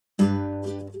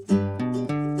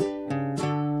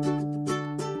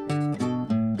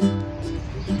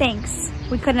Thanks.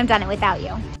 We couldn't have done it without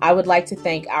you. I would like to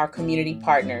thank our community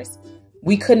partners.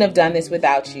 We couldn't have done this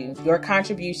without you. Your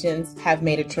contributions have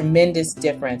made a tremendous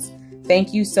difference.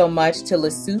 Thank you so much to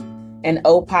LeSoup and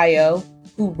OPIO,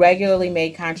 who regularly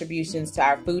made contributions to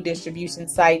our food distribution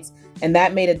sites, and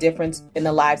that made a difference in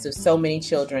the lives of so many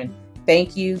children.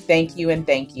 Thank you, and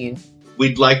thank you.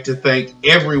 We'd like to thank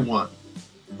everyone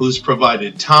who's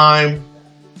provided time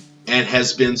and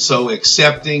has been so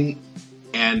accepting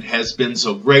and has been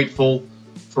so grateful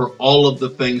for all of the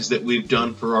things that we've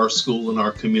done for our school and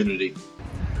our community.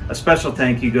 A special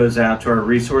thank you goes out to our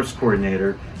resource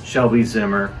coordinator, Shelby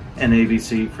Zimmer, and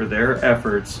ABC for their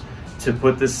efforts to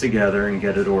put this together and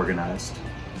get it organized.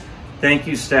 Thank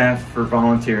you, staff, for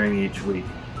volunteering each week.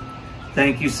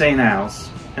 Thank you, St. Al's,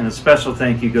 and a special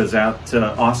thank you goes out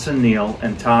to Austin Neal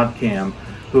and Todd Cam,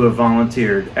 who have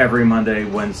volunteered every Monday,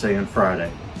 Wednesday, and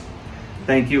Friday.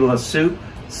 Thank you, LeSoup,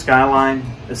 Skyline,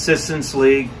 Assistance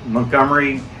League,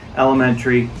 Montgomery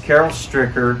Elementary, Carol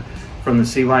Stricker from the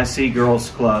CYC Girls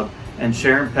Club, and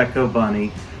Sharon Petco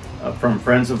Bunny from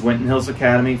Friends of Winton Hills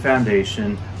Academy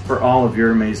Foundation for all of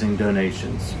your amazing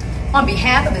donations. On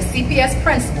behalf of the CPS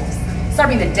principals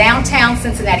serving the downtown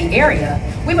Cincinnati area,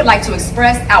 we would like to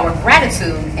express our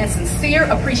gratitude and sincere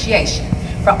appreciation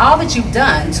for all that you've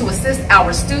done to assist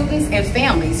our students and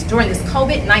families during this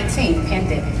COVID-19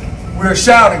 pandemic. We're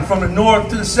shouting from the north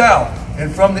to the south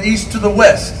and from the east to the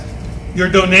west. Your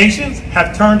donations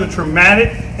have turned a traumatic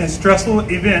and stressful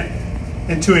event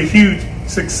into a huge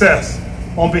success.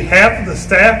 On behalf of the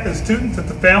staff and students and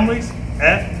the families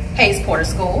at Hayes Porter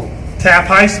School, Taft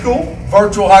High School,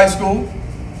 Virtual High School,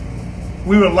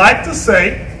 we would like to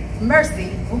say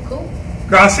Merci beaucoup,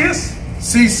 gracias,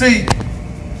 CC,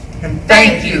 and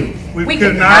thank you. We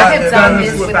could not have done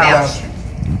this without you.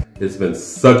 It's been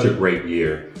such a great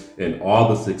year, and all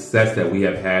the success that we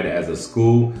have had as a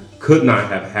school could not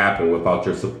have happened without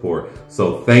your support.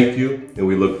 So thank you, and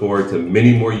we look forward to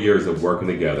many more years of working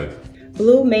together.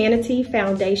 Blue Manatee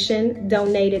Foundation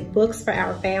donated books for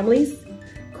our families.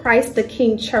 Christ the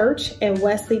King Church and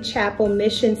Wesley Chapel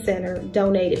Mission Center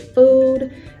donated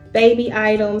food, baby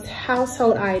items,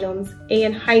 household items,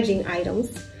 and hygiene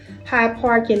items. Hyde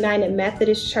Park United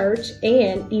Methodist Church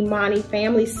and Imani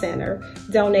Family Center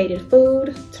donated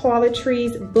food,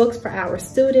 toiletries, books for our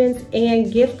students,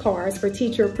 and gift cards for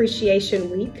Teacher Appreciation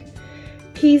Week.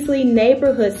 Peasley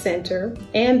Neighborhood Center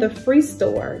and the Free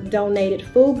Store donated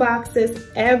food boxes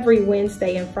every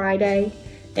Wednesday and Friday.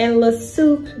 And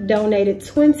LeSoup donated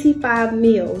 25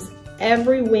 meals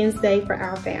every Wednesday for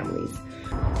our families.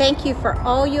 Thank you for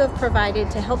all you have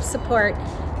provided to help support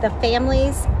the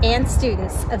families and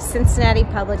students of Cincinnati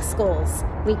Public Schools.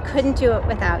 We couldn't do it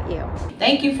without you.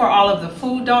 Thank you for all of the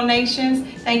food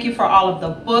donations. Thank you for all of the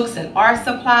books and art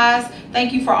supplies.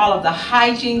 Thank you for all of the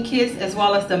hygiene kits as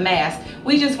well as the masks.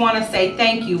 We just want to say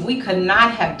thank you. We could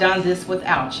not have done this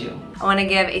without you. I want to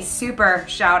give a super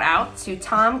shout out to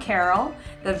Tom Carroll,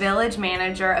 the village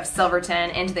manager of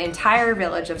Silverton, and to the entire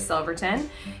village of Silverton,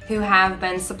 who have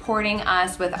been supporting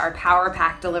us with our Power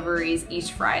Pack deliveries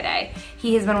each Friday.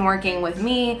 He has been working with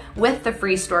me with the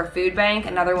Free Store Food Bank,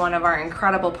 another one of our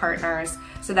incredible partners,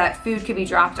 so that food could be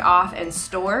dropped off and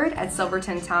stored at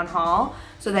Silverton Town Hall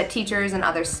so that teachers and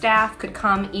other staff could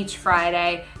come each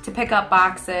Friday to pick up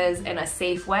boxes in a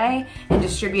safe way and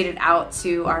distribute it out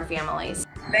to our families.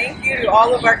 Thank you to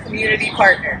all of our community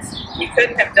partners. We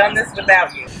couldn't have done this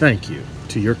without you. Thank you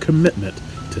to your commitment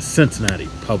to Cincinnati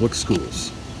Public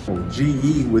Schools.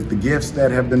 GE with the gifts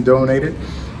that have been donated,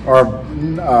 our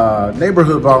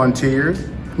neighborhood volunteers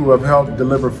who have helped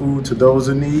deliver food to those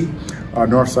in need, our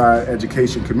Northside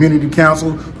Education Community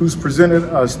Council who's presented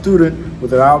a student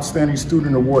with an Outstanding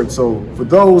Student Award. So for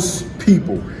those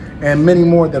people and many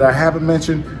more that I haven't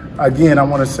mentioned, again, I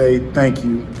want to say thank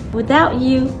you. Without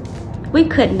you, we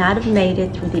could not have made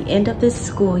it through the end of this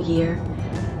school year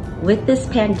with this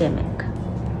pandemic.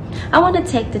 I want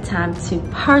to take the time to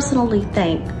personally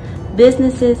thank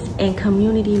businesses and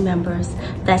community members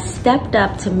that stepped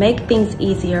up to make things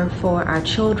easier for our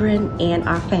children and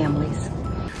our families.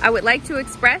 I would like to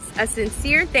express a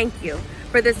sincere thank you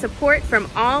for the support from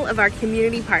all of our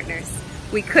community partners.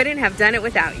 We couldn't have done it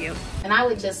without you. And I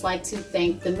would just like to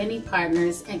thank the many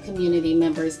partners and community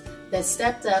members that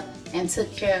stepped up and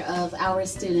took care of our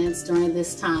students during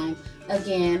this time.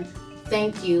 Again,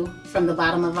 thank you from the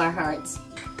bottom of our hearts.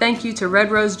 Thank you to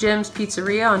Red Rose Jim's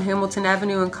Pizzeria on Hamilton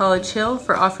Avenue and College Hill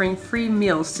for offering free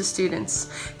meals to students.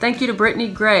 Thank you to Brittany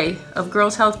Gray of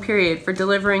Girls Health Period for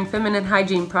delivering feminine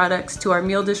hygiene products to our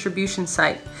meal distribution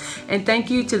site. And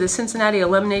thank you to the Cincinnati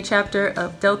Alumni Chapter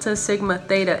of Delta Sigma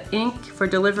Theta Inc. for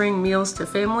delivering meals to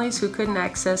families who couldn't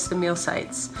access the meal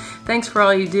sites. Thanks for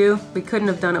all you do. We couldn't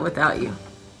have done it without you.